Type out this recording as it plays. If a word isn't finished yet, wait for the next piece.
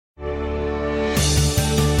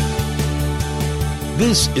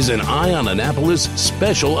This is an Eye on Annapolis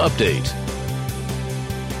special update.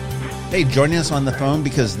 Hey, joining us on the phone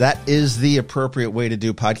because that is the appropriate way to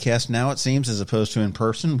do podcasts now, it seems, as opposed to in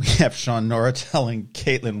person. We have Sean Norritel and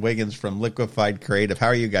Caitlin Wiggins from Liquefied Creative. How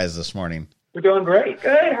are you guys this morning? We're doing great.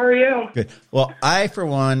 Good. How are you? Good. Well, I, for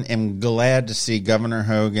one, am glad to see Governor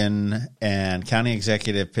Hogan and County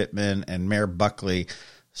Executive Pittman and Mayor Buckley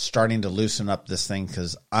starting to loosen up this thing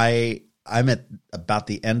because I'm at about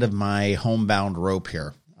the end of my homebound rope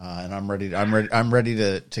here, and I'm ready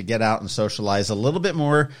to get out and socialize a little bit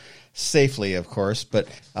more safely, of course. But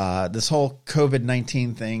this whole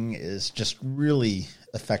COVID-19 thing is just really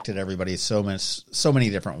affected everybody so many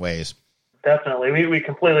different ways. Definitely. We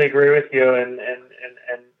completely agree with you, and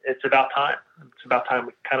it's about time. It's about time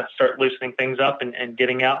we kind of start loosening things up and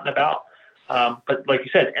getting out and about. But like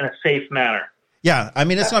you said, in a safe manner. Yeah, I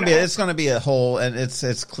mean it's going to be a whole, and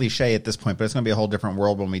it's cliche at this point, but it's going to be a whole different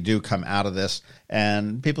world when we do come out of this,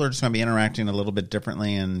 and people are just going to be interacting a little bit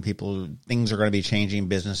differently, and things are going to be changing.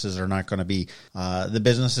 Businesses are not going to be the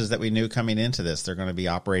businesses that we knew coming into this. They're going to be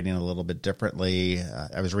operating a little bit differently.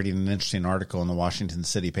 I was reading an interesting article in the Washington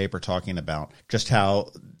City paper talking about just how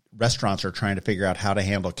restaurants are trying to figure out how to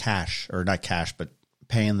handle cash, or not cash, but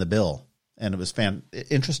paying the bill. And it was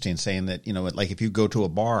interesting saying that, like if you go to a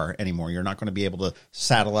bar anymore, you're not going to be able to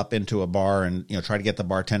saddle up into a bar and, try to get the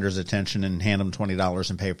bartender's attention and hand them $20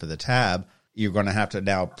 and pay for the tab. You're going to have to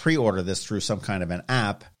now pre-order this through some kind of an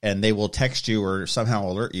app, and they will text you or somehow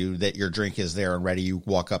alert you that your drink is there and ready. You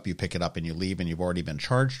walk up, you pick it up, and you leave, and you've already been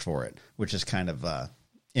charged for it, which is kind of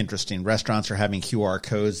interesting. Restaurants are having QR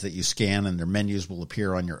codes that you scan, and their menus will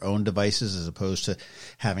appear on your own devices as opposed to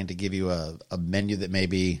having to give you a menu that may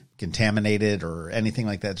be contaminated or anything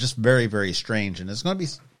like that. Just very, very strange, and it's going to be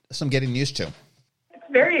some getting used to. It's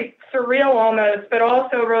very surreal almost, but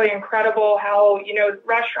also really incredible how,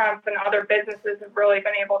 restaurants and other businesses have really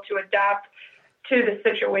been able to adapt to the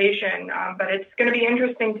situation. But it's going to be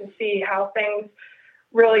interesting to see how things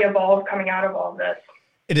really evolve coming out of all this.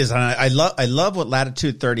 It is. I love what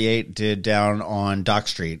Latitude 38 did down on Dock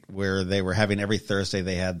Street, where they were having every Thursday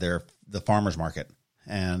they had the farmers market.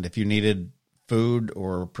 And if you needed food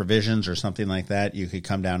or provisions or something like that, you could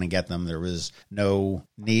come down and get them. There was no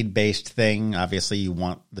need-based thing. Obviously, you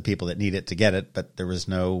want the people that need it to get it, but it was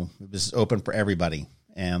open for everybody.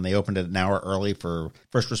 And they opened it an hour early for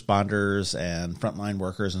first responders and frontline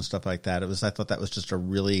workers and stuff like that. I thought that was just a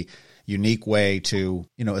really unique way to,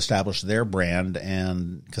 establish their brand,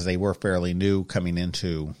 and because they were fairly new coming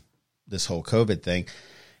into this whole COVID thing,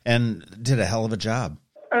 and did a hell of a job.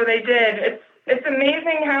 Oh, they did. It's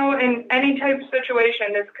amazing how in any type of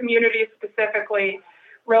situation, this community specifically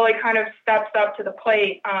really kind of steps up to the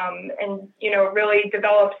plate, and, really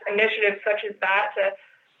develops initiatives such as that to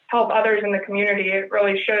help others in the community. It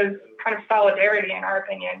really shows kind of solidarity, in our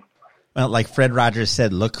opinion. Well, like Fred Rogers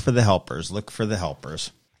said, look for the helpers, look for the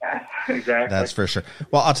helpers. Yes. Exactly. That's for sure.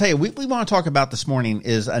 Well, I'll tell you, what we want to talk about this morning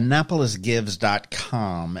is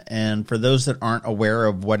AnnapolisGives.com. And for those that aren't aware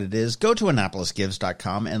of what it is, go to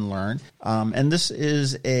AnnapolisGives.com and learn. And this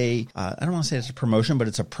is I don't want to say it's a promotion, but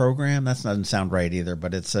it's a program. That doesn't sound right either,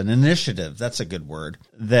 but it's an initiative. That's a good word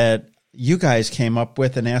that you guys came up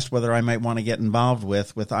with and asked whether I might want to get involved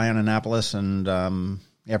with Eye on Annapolis. And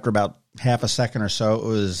after about half a second or so, it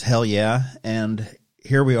was hell yeah. And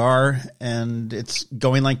here we are, and it's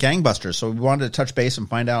going like gangbusters. So we wanted to touch base and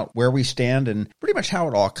find out where we stand and pretty much how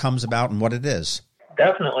it all comes about and what it is.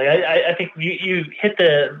 Definitely. I think you hit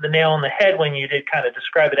the nail on the head when you did kind of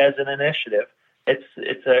describe it as an initiative. It's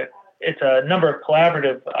a number of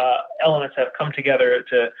collaborative elements that have come together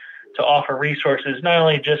to offer resources, not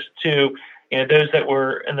only just to those that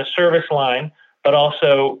were in the service line, but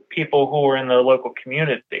also people who were in the local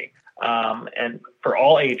community, and for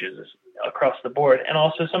all ages across the board, and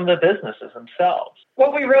also some of the businesses themselves.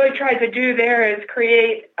 What we really tried to do there is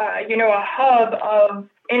create, a hub of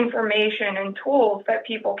information and tools that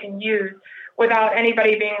people can use without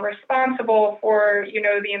anybody being responsible for,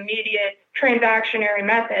 the immediate transactionary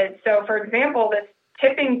methods. So, for example, this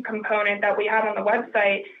tipping component that we have on the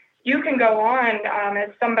website, you can go on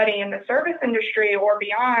as somebody in the service industry or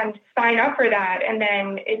beyond, sign up for that. And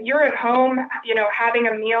then if you're at home, having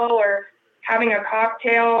a meal or having a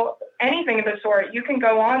cocktail, anything of the sort, you can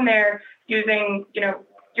go on there using, your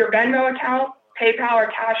Venmo account, PayPal, or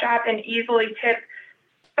Cash App, and easily tip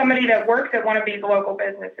somebody that works at one of these local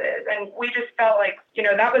businesses. And we just felt like,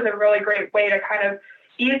 that was a really great way to kind of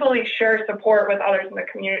easily share support with others in the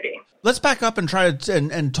community. Let's back up and try to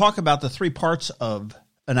and talk about the three parts of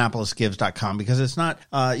AnnapolisGives.com, because it's not,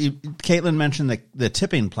 Caitlin mentioned the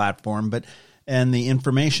tipping platform, and the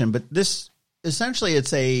information, but this essentially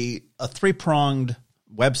it's a three-pronged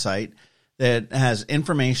website that has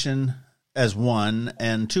information as one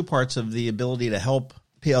and two parts of the ability to help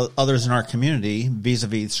others in our community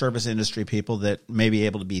vis-a-vis service industry people that may be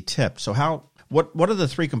able to be tipped. So what are the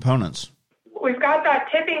three components? We've got that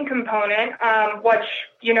tipping component, which,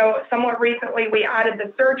 somewhat recently we added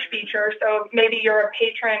the search feature. So maybe you're a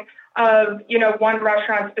patron of, one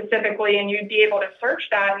restaurant specifically, and you'd be able to search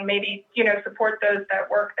that and maybe, support those that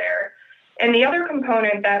work there. And the other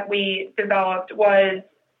component that we developed was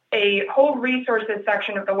a whole resources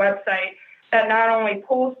section of the website that not only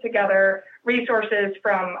pulls together resources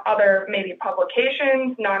from other maybe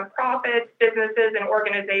publications, nonprofits, businesses, and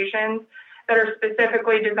organizations that are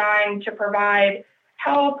specifically designed to provide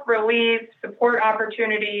help, relief, support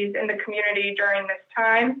opportunities in the community during this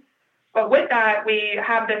time. But with that, we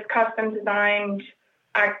have this custom designed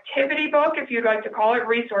activity book, if you'd like to call it,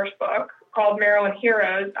 resource book called Maryland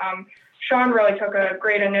Heroes. Sean really took a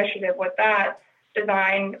great initiative with that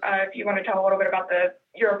design. If you want to tell a little bit about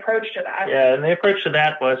your approach to that. Yeah, and the approach to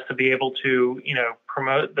that was to be able to,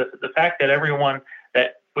 promote the fact that everyone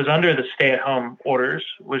that was under the stay-at-home orders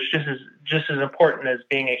was just as important as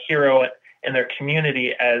being a hero in their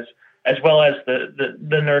community as well as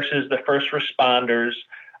the nurses, the first responders,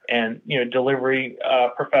 and delivery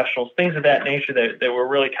professionals, things of that nature that were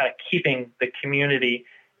really kind of keeping the community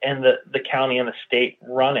and the county and the state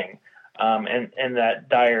running, and that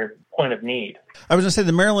dire point of need. I was going to say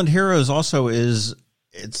the Maryland Heroes also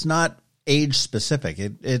it's not age specific.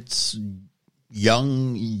 It's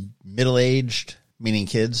young, middle-aged, meaning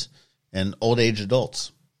kids, and old-age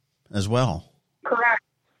adults as well. Correct.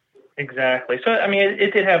 Exactly. So,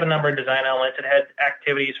 it did have a number of design elements. It had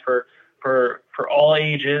activities for all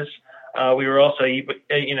ages. We were also,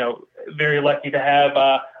 very lucky to have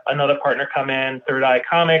another partner come in, Third Eye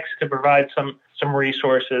Comics, to provide some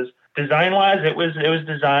resources. Design-wise, it was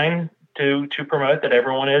designed to promote that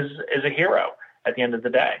everyone is a hero at the end of the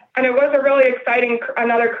day. And it was a really exciting,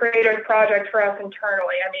 another creative project for us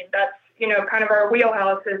internally. That's, kind of our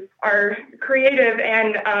wheelhouse is our creative,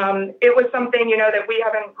 and it was something, that we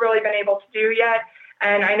haven't really been able to do yet.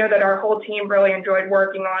 And I know that our whole team really enjoyed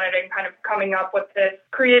working on it and kind of coming up with this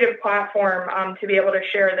creative platform to be able to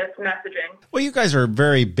share this messaging. Well, you guys are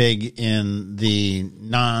very big in the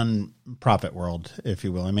non-profit world, if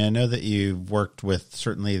you will. I know that you've worked with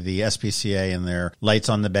certainly the SPCA and their Lights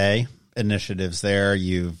on the Bay initiatives there.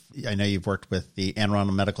 I know you've worked with the Anne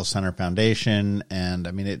Arundel Medical Center Foundation, and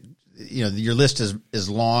your list is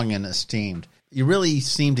long and esteemed. You really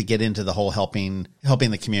seem to get into the whole helping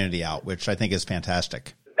the community out, which I think is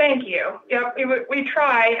fantastic. Thank you. Yep, we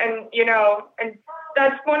try, and and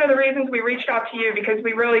that's one of the reasons we reached out to you, because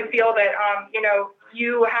we really feel that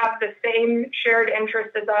you have the same shared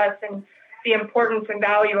interest as us and the importance and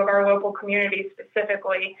value of our local community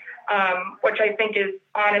specifically, which I think is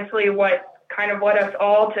honestly what kind of led us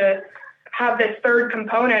all to have this third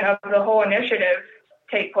component of the whole initiative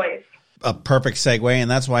take place. A perfect segue,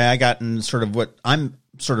 and that's why I got in sort of what I'm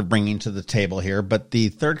sort of bringing to the table here. But the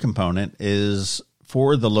third component is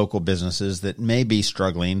for the local businesses that may be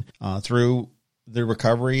struggling through the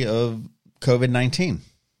recovery of COVID-19.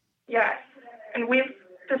 Yes, and we've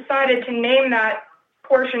decided to name that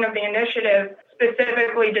portion of the initiative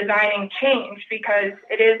specifically Designing Change, because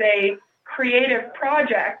it is a creative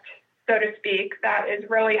project, so to speak, that has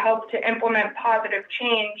really helped to implement positive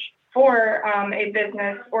change for a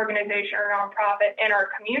business, organization, or nonprofit in our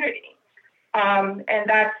community. And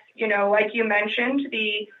that's, like you mentioned,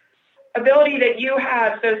 the ability that you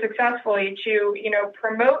have so successfully to,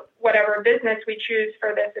 promote whatever business we choose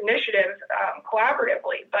for this initiative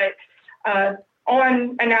collaboratively. But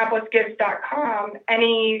on AnnapolisGives.com,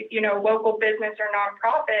 any, local business or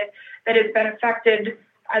nonprofit that has been affected,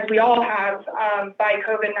 as we all have, by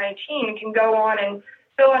COVID-19 can go on and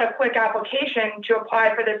fill out a quick application to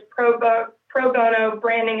apply for this pro bono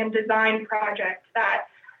branding and design project.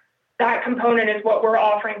 That component is what we're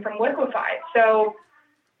offering from Liquefied. So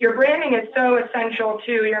your branding is so essential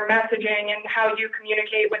to your messaging and how you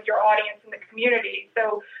communicate with your audience in the community.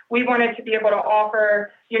 So we wanted to be able to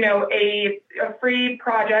offer, a free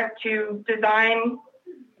project to design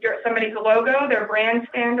somebody's logo, their brand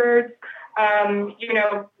standards,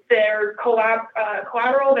 their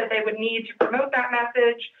collateral that they would need to promote that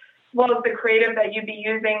message, as well as the creative that you'd be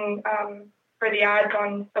using for the ads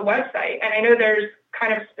on the website. And I know there's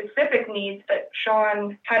kind of specific needs that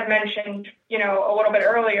Sean had mentioned, a little bit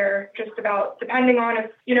earlier, just about depending on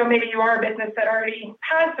if, maybe you are a business that already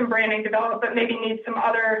has some branding developed, but maybe needs some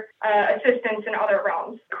other assistance in other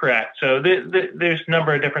realms. Correct. So there's a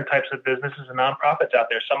number of different types of businesses and nonprofits out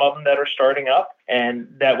there. Some of them that are starting up and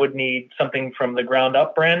that would need something from the ground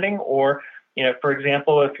up branding, or For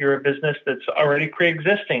example, if you're a business that's already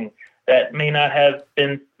pre-existing, that may not have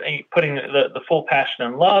been putting the full passion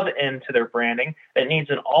and love into their branding, that needs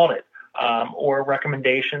an audit or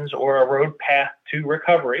recommendations or a road path to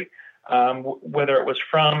recovery, whether it was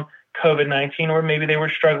from COVID-19 or maybe they were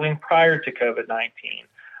struggling prior to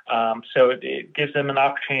COVID-19. So it gives them an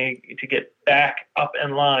opportunity to get back up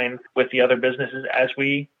in line with the other businesses as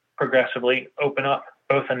we progressively open up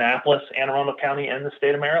both Annapolis, Anne Arundel County, and the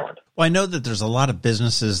state of Maryland. Well, I know that there's a lot of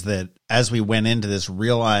businesses that, as we went into this,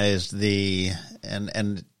 realized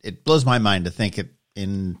and it blows my mind to think it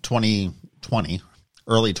in 2020,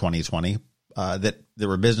 early 2020, that there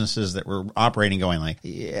were businesses that were operating going like,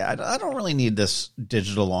 yeah, I don't really need this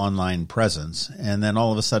digital online presence. And then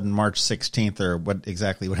all of a sudden, March 16th or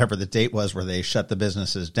whatever the date was where they shut the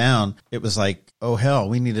businesses down, it was like, oh, hell,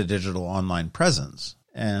 we need a digital online presence.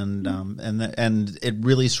 And it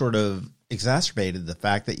really sort of exacerbated the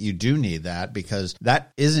fact that you do need that, because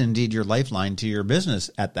that is indeed your lifeline to your business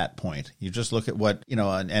at that point. You just look at what,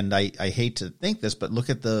 and I hate to think this, but look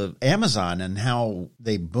at the Amazon and how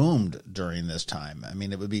they boomed during this time. I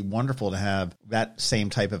mean, it would be wonderful to have that same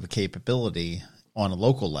type of a capability on a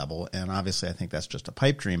local level. And obviously I think that's just a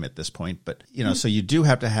pipe dream at this point, but so you do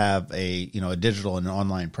have to have a digital and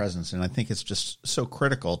online presence. And I think it's just so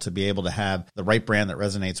critical to be able to have the right brand that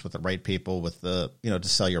resonates with the right people, with the, to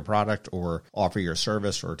sell your product or offer your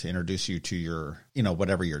service or to introduce you to your,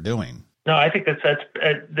 whatever you're doing. No, I think that's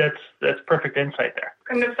perfect insight there.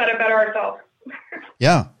 Couldn't have said it better ourselves.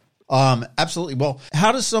 Yeah, absolutely. Well,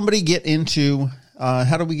 how does somebody get into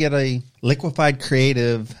how do we get a liquefied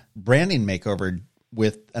creative branding makeover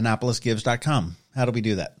with AnnapolisGives.com? How do we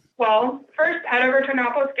do that? Well, first, head over to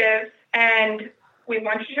Annapolis Gives, and we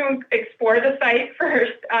want you to explore the site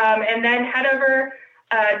first, and then head over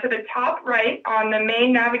to the top right on the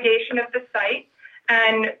main navigation of the site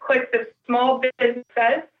and click the small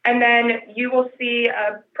businesses, and then you will see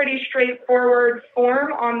a pretty straightforward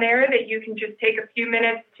form on there that you can just take a few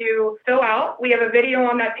minutes to fill out. We have a video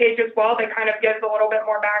on that page as well that kind of gives a little bit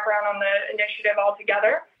more background on the initiative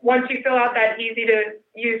altogether. Once you fill out that easy to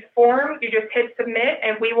use form, you just hit submit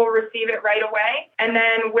and we will receive it right away. And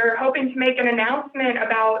then we're hoping to make an announcement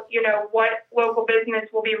about, what local business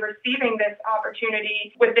will be receiving this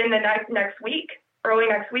opportunity within the next week. Early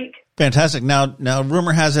next week. Fantastic. Now,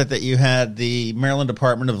 rumor has it that you had the Maryland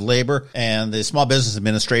Department of Labor and the Small Business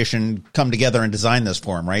Administration come together and design this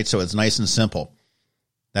form, right? So it's nice and simple.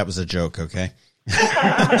 That was a joke, okay?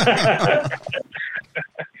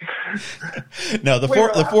 No,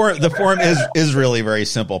 the form is really very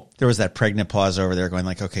simple. There was that pregnant pause over there going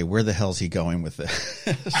like, okay, where the hell's he going with this?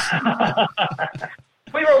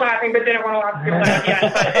 We were laughing, but didn't want to laugh too loud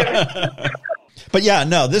yet. But yeah,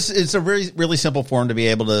 no, this is a really, really simple form to be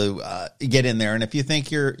able to get in there. And if you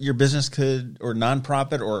think your business could, or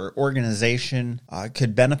nonprofit or organization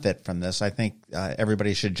could benefit from this, I think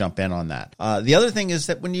everybody should jump in on that. The other thing is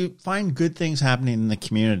that when you find good things happening in the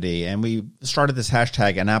community, and we started this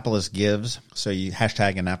hashtag Annapolis Gives, so you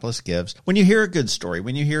hashtag Annapolis Gives. When you hear a good story,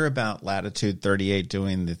 when you hear about Latitude 38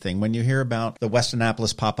 doing the thing, when you hear about the West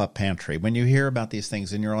Annapolis pop-up pantry, when you hear about these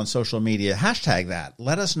things and you're on social media, hashtag that.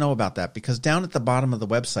 Let us know about that, because down at the bottom of the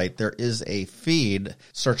website, there is a feed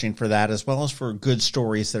searching for that, as well as for good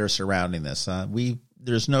stories that are surrounding this.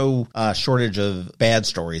 There's no shortage of bad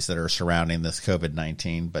stories that are surrounding this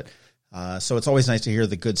COVID-19, but so it's always nice to hear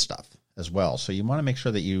the good stuff as well. So you want to make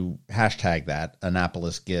sure that you hashtag that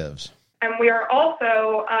Annapolis Gives. And we are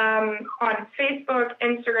also on Facebook,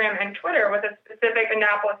 Instagram, and Twitter with a specific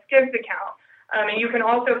Annapolis Gives account. And you can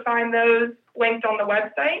also find those linked on the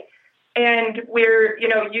website. And we're,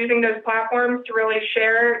 using those platforms to really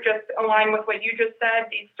share, just align with what you just said,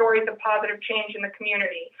 these stories of positive change in the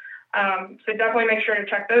community. So definitely make sure to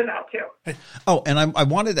check those out too. Oh, and I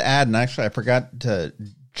wanted to add, and actually I forgot to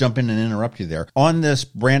jump in and interrupt you there. On this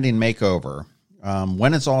branding makeover,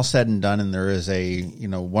 when it's all said and done and there is a,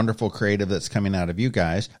 wonderful creative that's coming out of you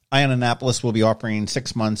guys, Ion Annapolis will be offering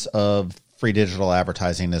 6 months of free digital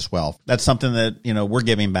advertising as well. That's something that, we're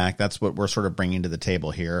giving back. That's what we're sort of bringing to the table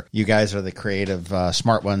here. You guys are the creative,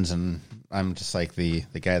 smart ones, and I'm just like the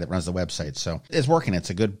guy that runs the website. So it's working. It's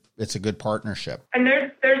a good partnership. And there's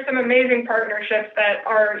some amazing partnerships that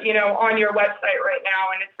are, on your website right now.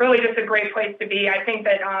 And it's really just a great place to be. I think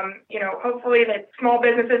that, hopefully that small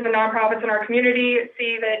businesses and nonprofits in our community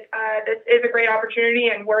see that this is a great opportunity,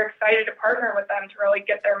 and we're excited to partner with them to really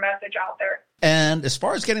get their message out there. And as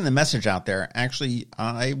far as getting the message out there, actually,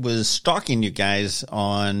 I was stalking you guys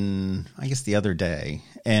on, I guess, the other day.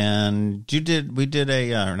 And you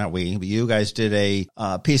guys did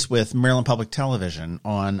a piece with Maryland Public Television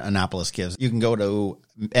on Annapolis Gives. You can go to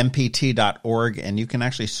mpt.org and you can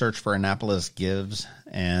actually search for Annapolis Gives,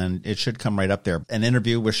 and it should come right up there. An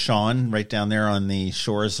interview with Sean right down there on the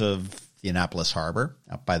shores of the Annapolis Harbor,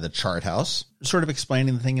 up by the Chart House, sort of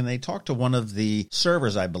explaining the thing. And they talked to one of the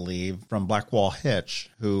servers, I believe, from Blackwall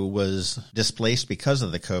Hitch, who was displaced because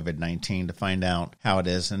of the COVID-19, to find out how it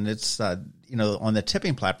is. And it's, on the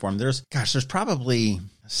tipping platform, there's probably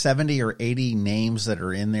 70 or 80 names that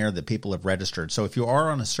are in there that people have registered. So if you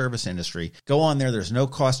are on a service industry, go on there. There's no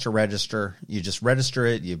cost to register. You just register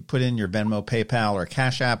it. You put in your Venmo, PayPal, or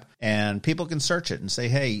Cash App, and people can search it and say,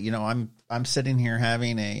 hey, I'm sitting here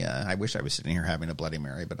having I wish I was sitting here having a Bloody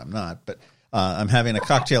Mary, but I'm not. But I'm having a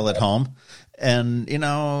cocktail at home, and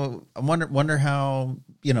I wonder how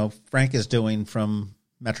Frank is doing from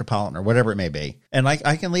Metropolitan or whatever it may be, and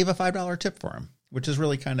I can leave a $5 tip for him, which is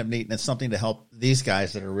really kind of neat, and it's something to help these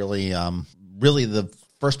guys that are really the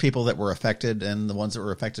first people that were affected, and the ones that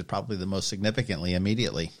were affected probably the most significantly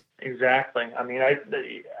immediately. Exactly. I mean,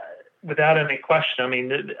 without any question. I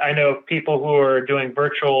mean, I know people who are doing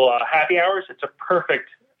virtual happy hours. It's a perfect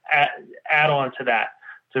add-on to that,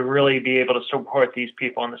 to really be able to support these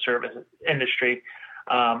people in the service industry.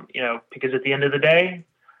 Because at the end of the day,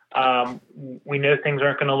 we know things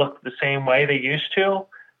aren't going to look the same way they used to.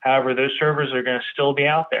 However, those servers are going to still be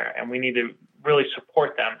out there, and we need to really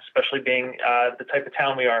support them, especially being the type of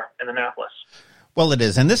town we are in Annapolis. Well, it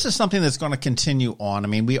is. And this is something that's going to continue on. I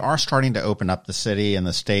mean, we are starting to open up the city and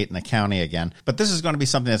the state and the county again, but this is going to be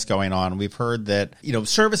something that's going on. We've heard that,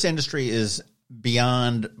 service industry is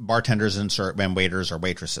beyond bartenders and waiters or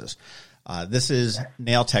waitresses. This is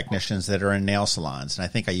nail technicians that are in nail salons. And I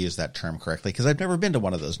think I used that term correctly because I've never been to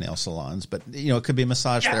one of those nail salons, but, it could be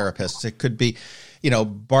massage therapists. It could be,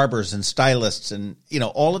 barbers and stylists and,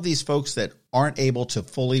 all of these folks that aren't able to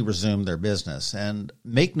fully resume their business. And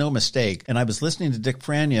make no mistake, and I was listening to Dick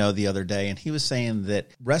Franio the other day, and he was saying that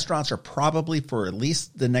restaurants are probably, for at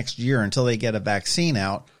least the next year until they get a vaccine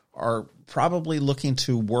out, are probably looking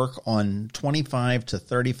to work on 25 to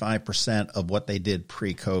 35% of what they did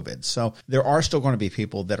pre-COVID. So there are still going to be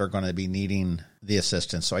people that are going to be needing the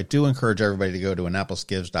assistance. So I do encourage everybody to go to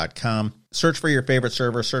AnnapolisGives.com, search for your favorite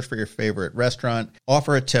server, search for your favorite restaurant,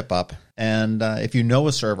 offer a tip up. And if you know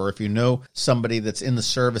a server, if you know somebody that's in the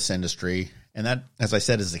service industry, and that, as I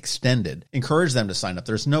said, is extended, encourage them to sign up.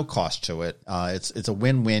 There's no cost to it. It's a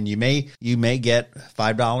win-win. You may get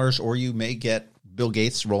 $5, or you may get Bill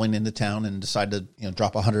Gates rolling into town and decide to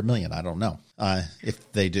drop $100 million. I don't know.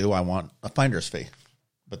 If they do, I want a finder's fee.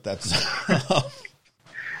 But that's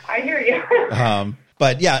I hear you.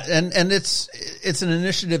 But yeah, and it's an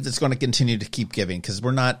initiative that's going to continue to keep giving, because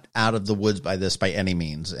we're not out of the woods by any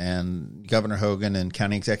means. And Governor Hogan and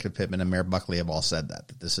County Executive Pittman and Mayor Buckley have all said that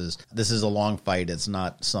this is a long fight. It's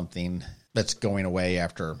not something that's going away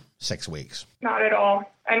after 6 weeks. Not at all.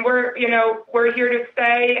 And we're here to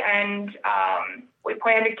stay, and we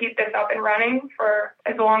plan to keep this up and running for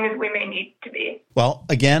as long as we may need to be. Well,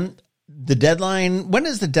 again, the deadline, when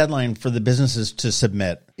is the deadline for the businesses to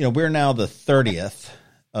submit? We're now the 30th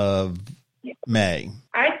of May.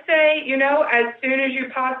 I'd say, as soon as you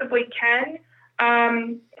possibly can.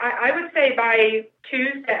 I would say by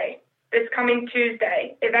Tuesday, this coming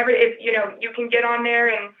Tuesday. If you can get on there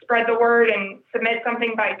and spread the word and submit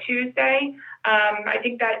something by Tuesday, I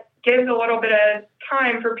think that gives a little bit of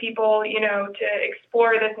time for people, to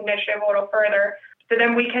explore this initiative a little further. So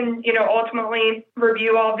then we can, ultimately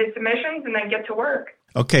review all the submissions and then get to work.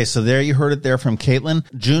 Okay, so there you heard it there from Caitlin.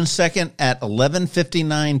 June 2nd at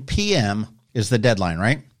 11:59 p.m. is the deadline,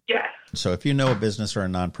 right? Yes. So if you know a business or a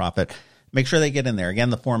nonprofit, make sure they get in there. Again,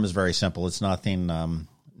 the form is very simple. It's nothing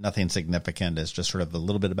significant. It's just sort of a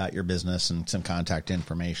little bit about your business and some contact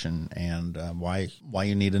information and why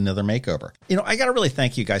you need another makeover. I got to really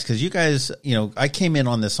thank you guys, because you guys, I came in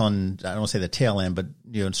on this I don't want to say the tail end, but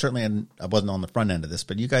certainly I wasn't on the front end of this,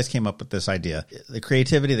 but you guys came up with this idea. The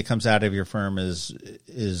creativity that comes out of your firm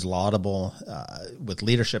is laudable, with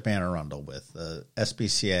Leadership Anne Arundel, with the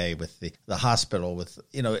SPCA, with the hospital, with,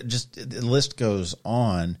 just the list goes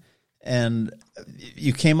on. And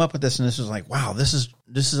you came up with this, and this was like, wow, this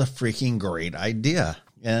is a freaking great idea.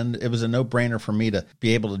 And it was a no-brainer for me to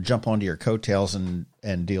be able to jump onto your coattails and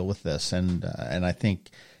deal with this. And I think,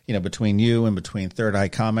 between you and between Third Eye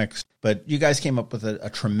Comics, but you guys came up with a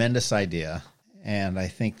tremendous idea. And I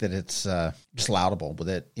think that it's just laudable with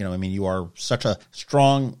it. You are such a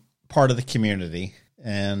strong part of the community,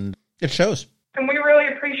 and it shows. And we really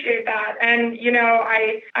appreciate appreciate that. And,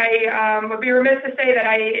 I would be remiss to say that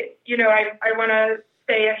I want to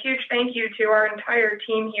say a huge thank you to our entire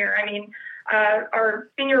team here. I mean, our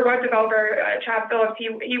senior web developer, Chad Phillips,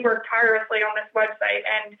 he worked tirelessly on this website.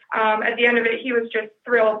 And at the end of it, he was just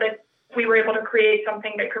thrilled that we were able to create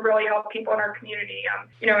something that could really help people in our community.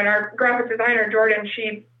 And our graphic designer, Jordan,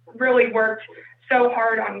 she really worked so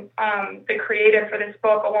hard on the creative for this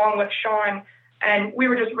book along with Sean. And we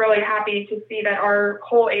were just really happy to see that our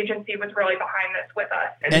whole agency was really behind this with us.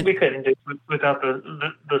 And we couldn't do it without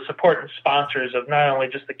the support and sponsors of not only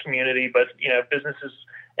just the community, but businesses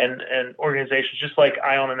and organizations just like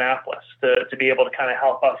Eye on Annapolis to be able to kind of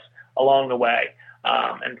help us along the way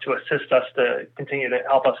and to assist us to continue to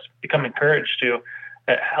help us become encouraged to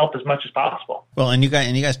help as much as possible. Well, and you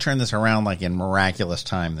guys turned this around like in miraculous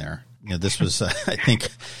time there. This was, I think,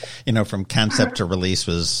 from concept to release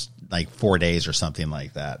was like 4 days or something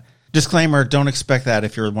like that. Disclaimer, don't expect that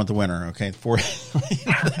if you want the winner, okay?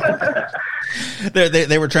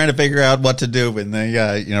 They were trying to figure out what to do, and they,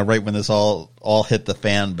 right when this all hit the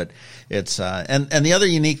fan. But it's, and the other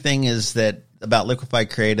unique thing is that about Liquefied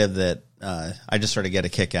Creative that I just sort of get a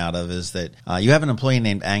kick out of is that you have an employee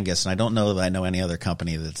named Angus, and I don't know that I know any other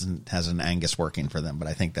company that has an Angus working for them, but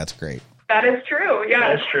I think that's great. That is true.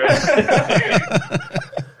 Yeah, that's true.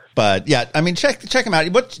 But yeah, I mean, check them out.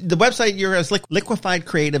 What the website you're is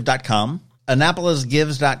liquefiedcreative.com.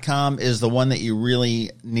 AnnapolisGives.com is the one that you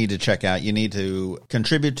really need to check out. You need to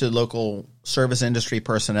contribute to local service industry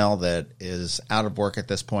personnel that is out of work at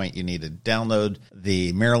this point. You need to download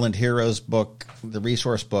the Maryland Heroes book, the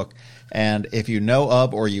resource book. And if you know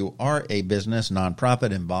of or you are a business,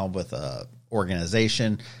 nonprofit involved with a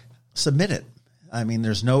organization, submit it. I mean,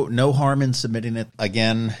 there's no harm in submitting it.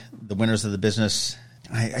 Again, the winners of the business,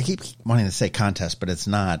 I keep wanting to say contest, but it's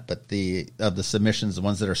not. But of the submissions, the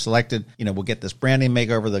ones that are selected, we'll get this branding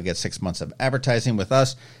makeover. They'll get 6 months of advertising with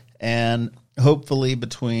us. And hopefully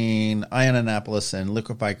between Eye on Annapolis and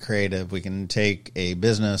Liquefied Creative, we can take a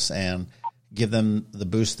business and give them the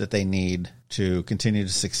boost that they need to continue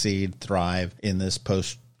to succeed, thrive in this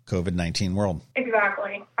post-COVID-19 world.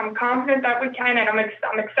 Exactly. I'm confident that we can, and I'm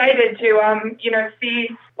excited to see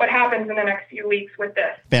what happens in the next few weeks with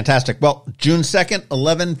this. Fantastic. Well, June 2nd,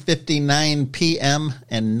 11:59 p.m.,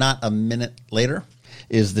 and not a minute later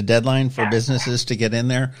is the deadline for businesses to get in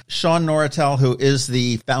there. Sean Norritel, who is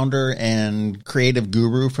the founder and creative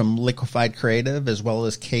guru from Liquefied Creative, as well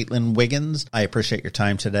as Caitlin Wiggins, I appreciate your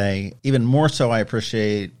time today. Even more so, I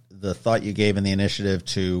appreciate the thought you gave in the initiative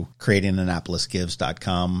to creating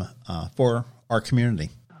AnnapolisGives.com for our community.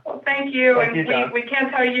 Well, thank you. Thank you, John. We can't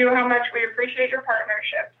tell you how much we appreciate your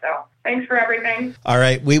partnership. So thanks for everything. All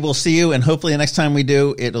right. We will see you. And hopefully the next time we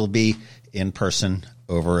do, it'll be in person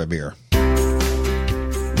over a beer.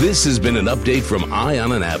 This has been an update from Eye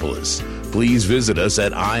on Annapolis. Please visit us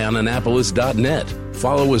at eyeonannapolis.net.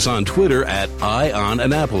 Follow us on Twitter at Eye on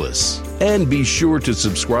Annapolis. And be sure to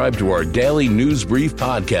subscribe to our daily news brief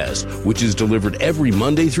podcast, which is delivered every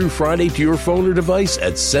Monday through Friday to your phone or device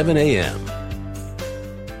at 7 a.m.